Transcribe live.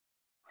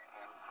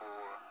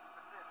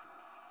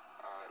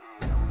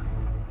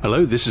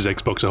Hello, this is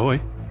Xbox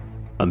Ahoy,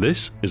 and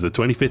this is the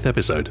 25th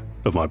episode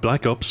of my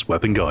Black Ops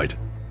weapon guide.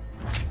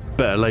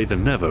 Better late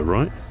than never,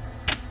 right?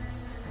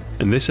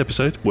 In this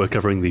episode, we're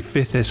covering the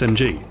 5th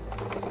SMG,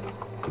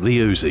 the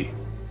Uzi.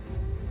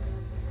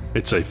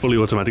 It's a fully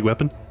automatic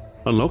weapon,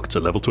 unlocked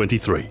at level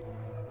 23.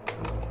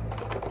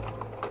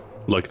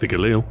 Like the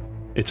Galil,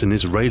 it's an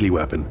Israeli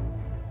weapon,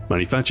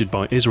 manufactured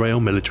by Israel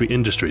Military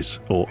Industries,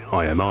 or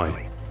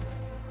IMI.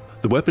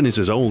 The weapon is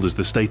as old as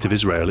the State of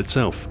Israel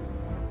itself,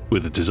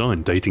 with a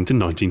design dating to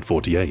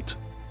 1948.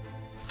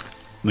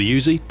 The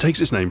Uzi takes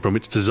its name from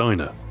its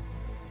designer,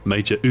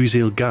 Major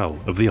Uziel Gal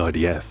of the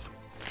IDF.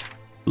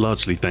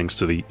 Largely thanks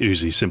to the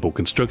Uzi's simple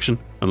construction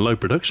and low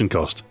production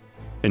cost,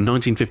 in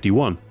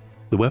 1951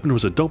 the weapon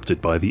was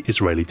adopted by the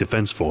Israeli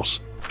Defense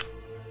Force.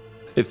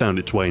 It found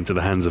its way into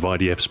the hands of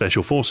IDF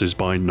Special Forces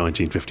by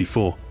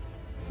 1954,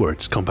 where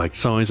its compact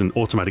size and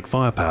automatic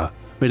firepower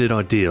made it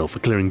ideal for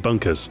clearing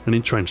bunkers and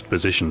entrenched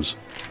positions.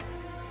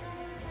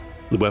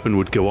 The weapon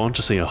would go on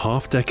to see a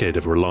half-decade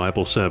of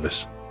reliable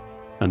service,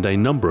 and a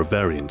number of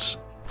variants,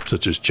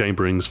 such as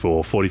chamberings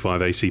for 45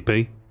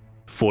 ACP,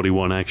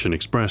 41 Action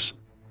Express,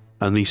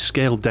 and the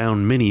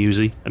scaled-down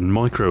Mini-Uzi and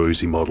Micro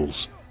Uzi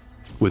models,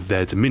 with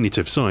their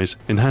diminutive size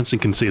enhancing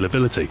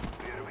concealability,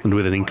 and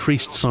with an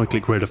increased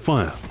cyclic rate of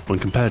fire when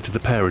compared to the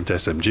parent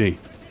SMG.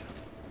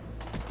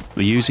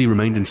 The Uzi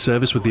remained in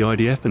service with the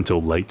IDF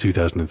until late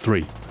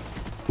 2003,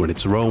 when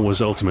its role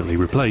was ultimately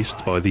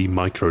replaced by the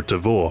Micro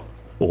Tavor,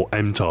 or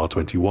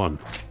MTAR-21.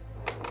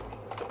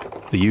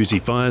 The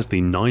Uzi fires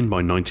the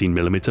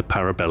 9x19mm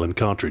parabellum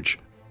cartridge,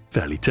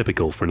 fairly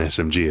typical for an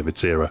SMG of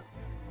its era.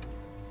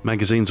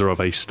 Magazines are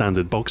of a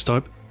standard box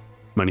type,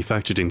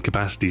 manufactured in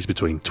capacities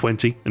between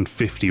 20 and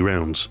 50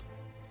 rounds.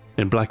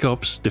 In Black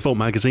Ops, default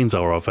magazines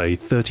are of a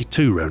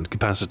 32 round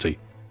capacity.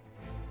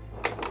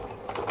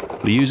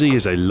 The Uzi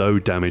is a low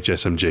damage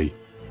SMG,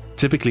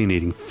 typically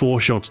needing 4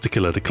 shots to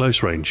kill at a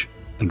close range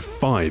and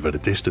 5 at a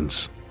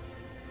distance.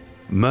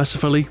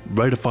 Mercifully,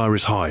 rate of fire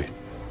is high,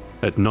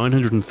 at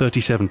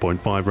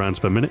 937.5 rounds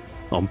per minute,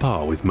 on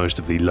par with most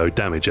of the low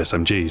damage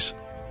SMGs.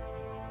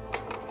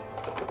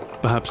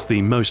 Perhaps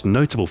the most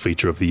notable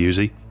feature of the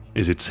Uzi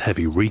is its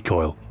heavy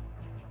recoil.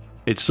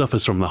 It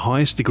suffers from the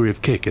highest degree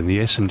of kick in the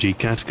SMG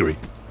category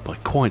by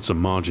quite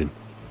some margin.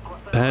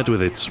 Paired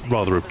with its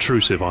rather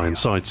obtrusive iron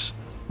sights,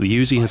 the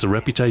Uzi has a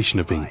reputation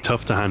of being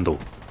tough to handle,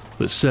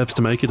 that serves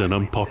to make it an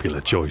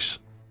unpopular choice.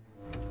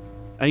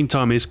 Aim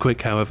time is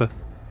quick, however.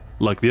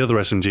 Like the other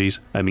SMGs,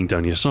 aiming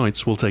down your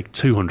sights will take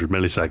 200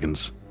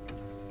 milliseconds.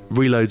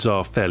 Reloads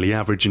are fairly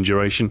average in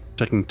duration,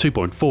 taking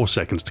 2.4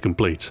 seconds to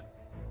complete,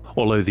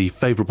 although the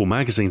favourable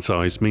magazine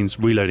size means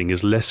reloading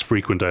is less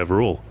frequent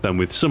overall than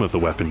with some of the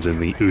weapons in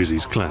the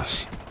Uzi's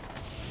class.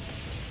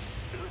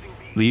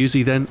 The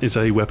Uzi then is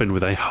a weapon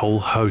with a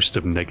whole host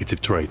of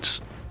negative traits,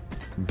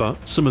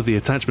 but some of the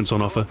attachments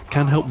on offer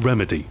can help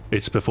remedy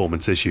its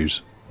performance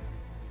issues.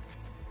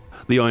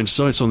 The iron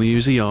sights on the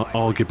Uzi are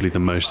arguably the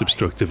most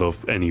obstructive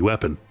of any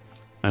weapon,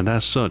 and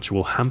as such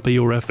will hamper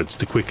your efforts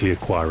to quickly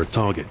acquire a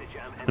target,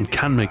 and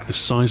can make the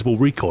sizable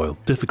recoil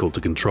difficult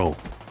to control.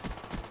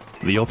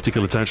 The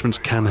optical attachments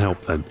can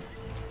help then,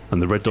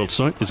 and the red dot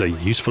sight is a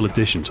useful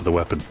addition to the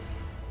weapon.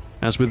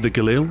 As with the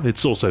Galil,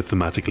 it's also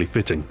thematically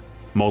fitting,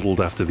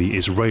 modelled after the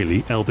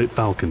Israeli Elbit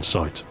Falcon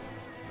sight.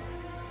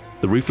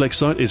 The reflex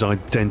sight is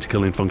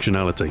identical in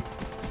functionality,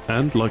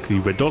 and like the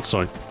red dot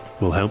sight,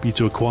 will help you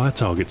to acquire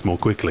targets more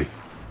quickly,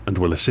 and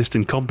will assist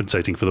in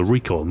compensating for the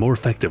recoil more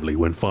effectively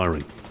when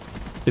firing.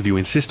 If you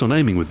insist on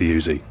aiming with the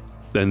Uzi,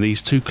 then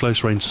these two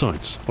close-range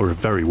sights are a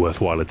very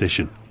worthwhile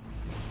addition.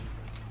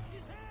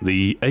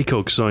 The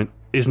ACOG sight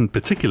isn't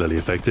particularly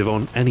effective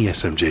on any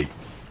SMG,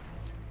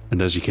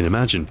 and as you can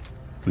imagine,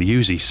 the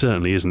Uzi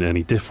certainly isn't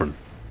any different.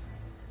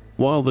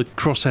 While the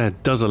crosshair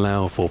does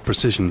allow for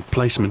precision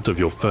placement of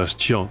your first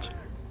shot,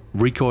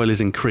 recoil is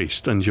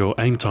increased and your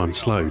aim time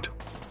slowed,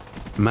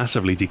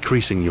 massively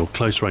decreasing your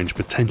close-range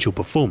potential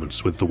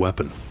performance with the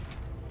weapon.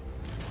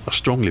 I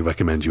strongly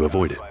recommend you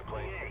avoid it.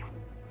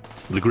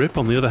 The grip,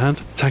 on the other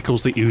hand,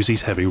 tackles the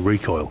Uzi's heavy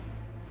recoil,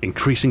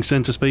 increasing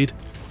center speed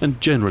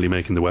and generally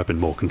making the weapon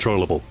more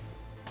controllable.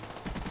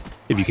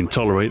 If you can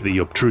tolerate the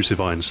obtrusive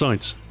iron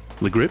sights,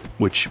 the grip,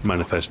 which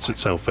manifests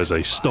itself as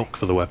a stock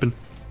for the weapon,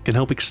 can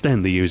help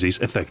extend the Uzi's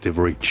effective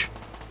reach.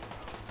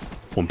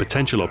 One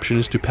potential option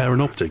is to pair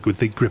an optic with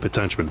the grip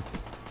attachment,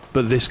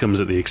 but this comes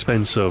at the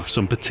expense of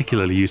some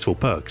particularly useful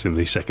perks in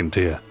the second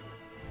tier.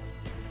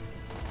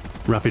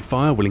 Rapid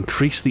fire will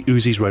increase the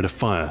Uzi's rate of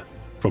fire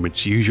from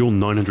its usual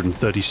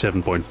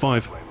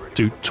 937.5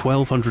 to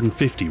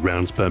 1250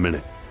 rounds per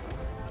minute,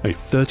 a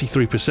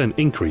 33%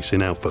 increase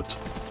in output.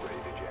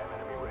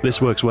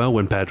 This works well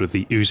when paired with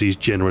the Uzi's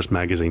generous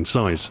magazine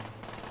size,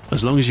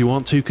 as long as you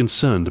aren't too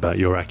concerned about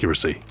your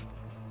accuracy.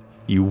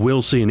 You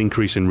will see an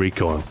increase in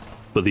recoil,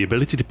 but the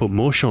ability to put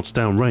more shots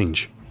down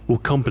range will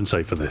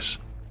compensate for this,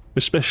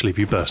 especially if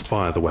you burst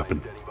fire the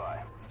weapon.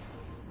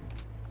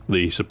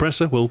 The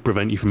suppressor will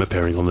prevent you from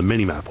appearing on the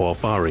minimap while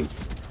firing,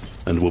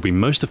 and will be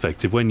most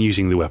effective when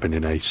using the weapon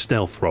in a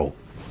stealth role.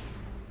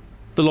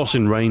 The loss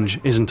in range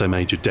isn't a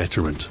major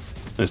deterrent,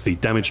 as the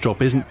damage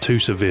drop isn't too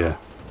severe,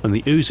 and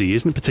the Uzi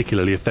isn't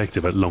particularly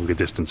effective at longer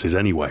distances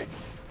anyway.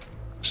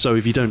 So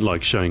if you don't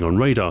like showing on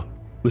radar,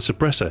 the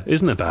suppressor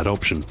isn't a bad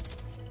option.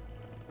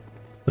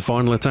 The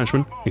final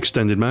attachment,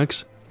 extended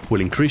mags,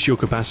 will increase your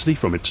capacity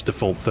from its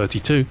default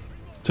 32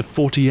 to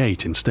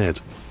 48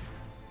 instead.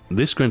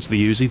 This grants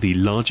the Uzi the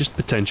largest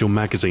potential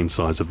magazine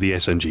size of the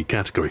SMG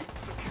category.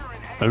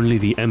 Only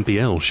the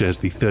MPL shares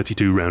the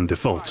 32 round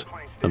default,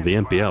 and the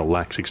MPL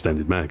lacks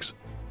extended mags.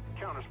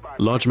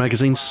 Large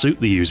magazines suit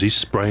the Uzi's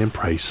spray and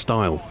pray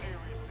style,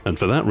 and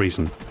for that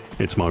reason,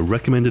 it's my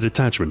recommended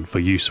attachment for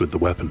use with the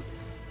weapon.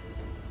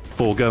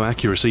 Forgo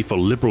accuracy for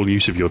liberal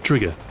use of your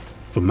trigger,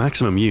 for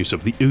maximum use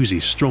of the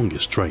Uzi's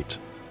strongest trait.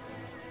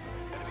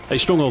 A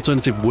strong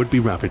alternative would be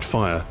rapid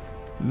fire.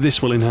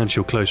 This will enhance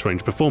your close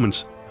range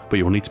performance, but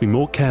you'll need to be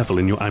more careful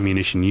in your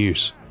ammunition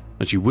use,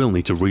 as you will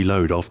need to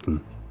reload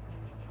often.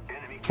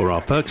 For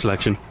our perk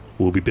selection,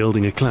 we'll be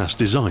building a class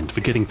designed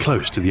for getting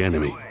close to the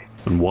enemy,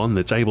 and one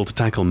that's able to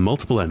tackle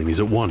multiple enemies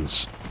at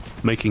once,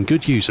 making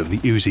good use of the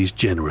Uzi's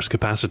generous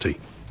capacity.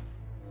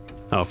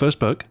 Our first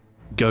perk,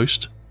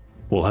 Ghost,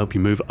 will help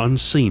you move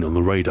unseen on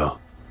the radar,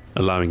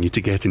 allowing you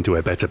to get into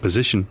a better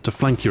position to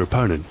flank your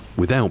opponent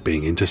without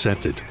being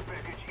intercepted.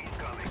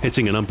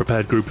 Hitting an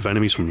unprepared group of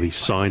enemies from the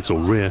sides or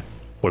rear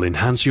will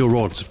enhance your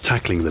odds of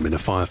tackling them in a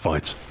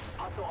firefight,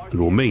 and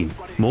will mean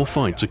more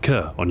fights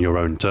occur on your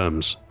own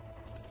terms.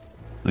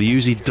 The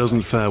Uzi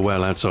doesn't fare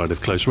well outside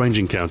of close range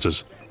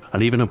encounters,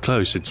 and even up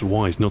close it's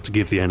wise not to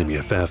give the enemy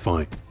a fair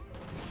fight.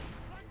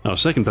 Our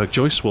second perk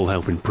choice will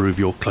help improve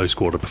your close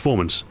quarter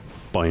performance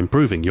by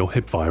improving your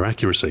hipfire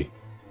accuracy.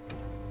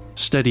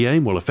 Steady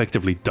aim will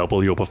effectively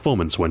double your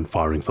performance when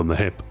firing from the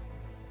hip,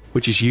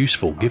 which is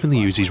useful given the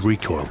Uzi's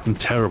recoil and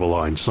terrible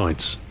iron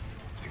sights.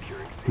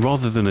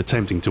 Rather than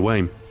attempting to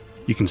aim,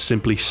 you can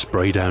simply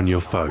spray down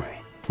your foe,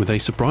 with a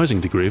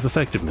surprising degree of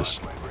effectiveness.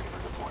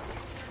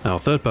 Our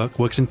third perk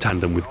works in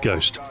tandem with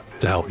Ghost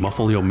to help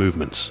muffle your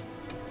movements.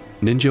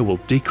 Ninja will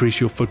decrease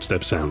your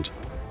footstep sound,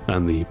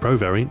 and the Pro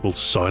variant will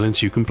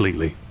silence you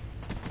completely,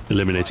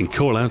 eliminating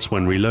callouts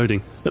when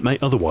reloading that may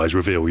otherwise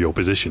reveal your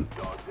position.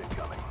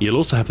 You'll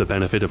also have the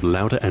benefit of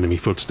louder enemy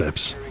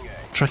footsteps.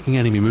 Tracking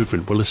enemy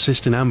movement will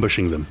assist in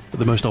ambushing them at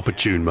the most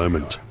opportune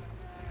moment.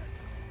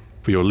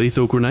 For your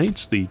lethal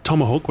grenades, the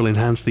Tomahawk will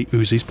enhance the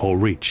Uzi's poor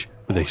reach,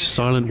 with a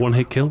silent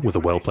one-hit kill with a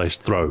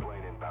well-placed throw.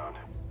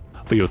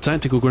 For your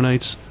tactical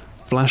grenades,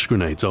 flash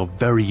grenades are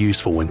very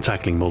useful when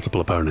tackling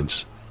multiple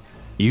opponents.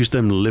 Use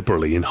them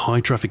liberally in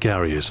high-traffic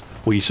areas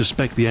where you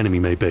suspect the enemy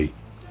may be,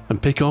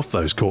 and pick off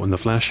those caught in the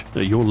flash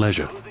at your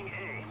leisure.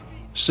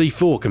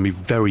 C4 can be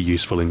very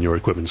useful in your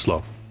equipment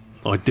slot,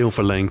 ideal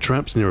for laying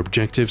traps near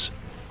objectives,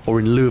 or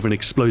in lieu of an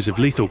explosive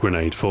lethal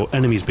grenade for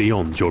enemies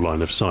beyond your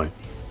line of sight.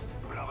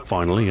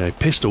 Finally, a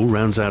pistol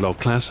rounds out our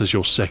class as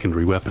your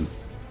secondary weapon.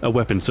 A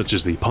weapon such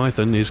as the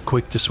Python is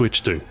quick to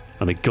switch to,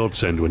 and a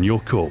godsend when you're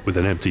caught with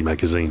an empty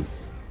magazine.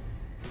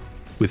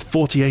 With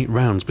 48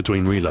 rounds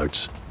between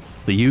reloads,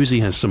 the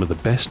Uzi has some of the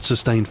best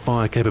sustained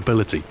fire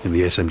capability in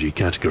the SMG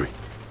category.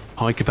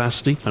 High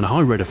capacity and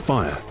high rate of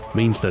fire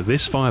means that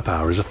this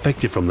firepower is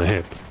effective from the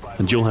hip,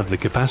 and you'll have the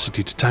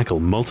capacity to tackle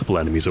multiple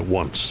enemies at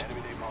once.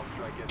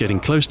 Getting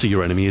close to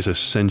your enemy is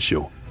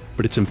essential,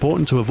 but it's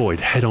important to avoid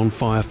head-on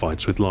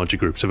firefights with larger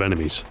groups of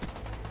enemies.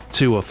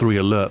 2 or 3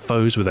 alert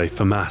foes with a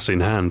FAMAS in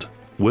hand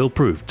will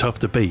prove tough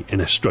to beat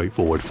in a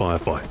straightforward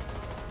firefight.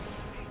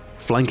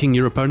 Flanking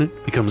your opponent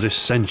becomes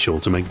essential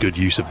to make good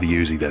use of the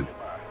Uzi then.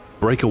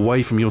 Break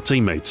away from your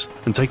teammates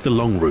and take the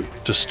long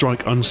route to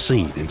strike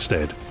unseen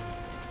instead.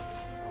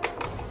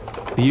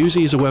 The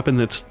Uzi is a weapon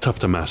that's tough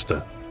to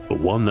master, but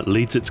one that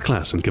leads its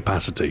class in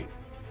capacity.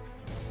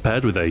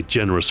 Paired with a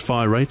generous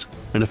fire rate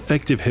and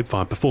effective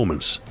hipfire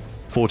performance,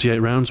 48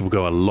 rounds will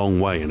go a long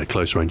way in a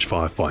close-range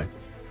firefight,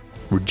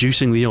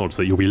 reducing the odds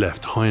that you'll be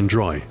left high and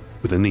dry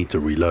with a need to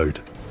reload.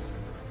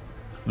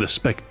 The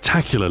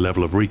spectacular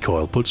level of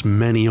recoil puts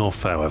many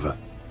off, however,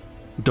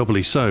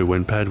 doubly so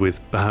when paired with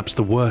perhaps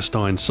the worst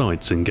iron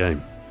sights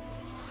in-game.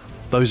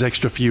 Those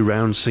extra few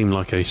rounds seem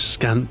like a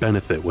scant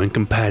benefit when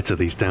compared to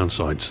these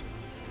downsides,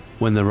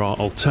 when there are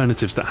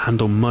alternatives that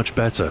handle much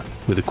better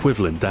with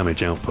equivalent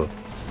damage output.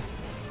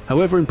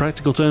 However, in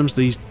practical terms,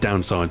 these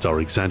downsides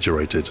are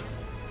exaggerated.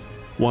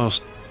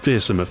 Whilst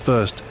fearsome at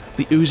first,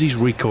 the Uzi's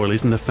recoil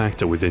isn't a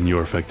factor within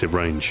your effective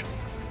range,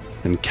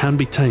 and can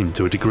be tamed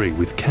to a degree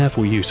with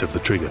careful use of the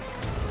trigger.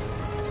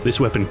 This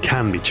weapon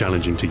can be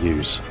challenging to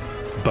use,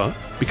 but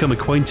become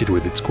acquainted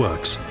with its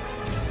quirks,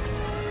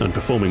 and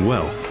performing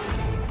well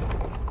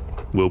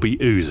will be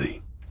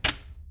Uzi.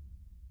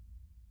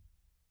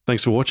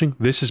 Thanks for watching.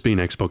 This has been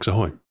Xbox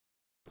Ahoy.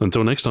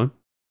 Until next time,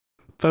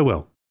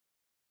 farewell.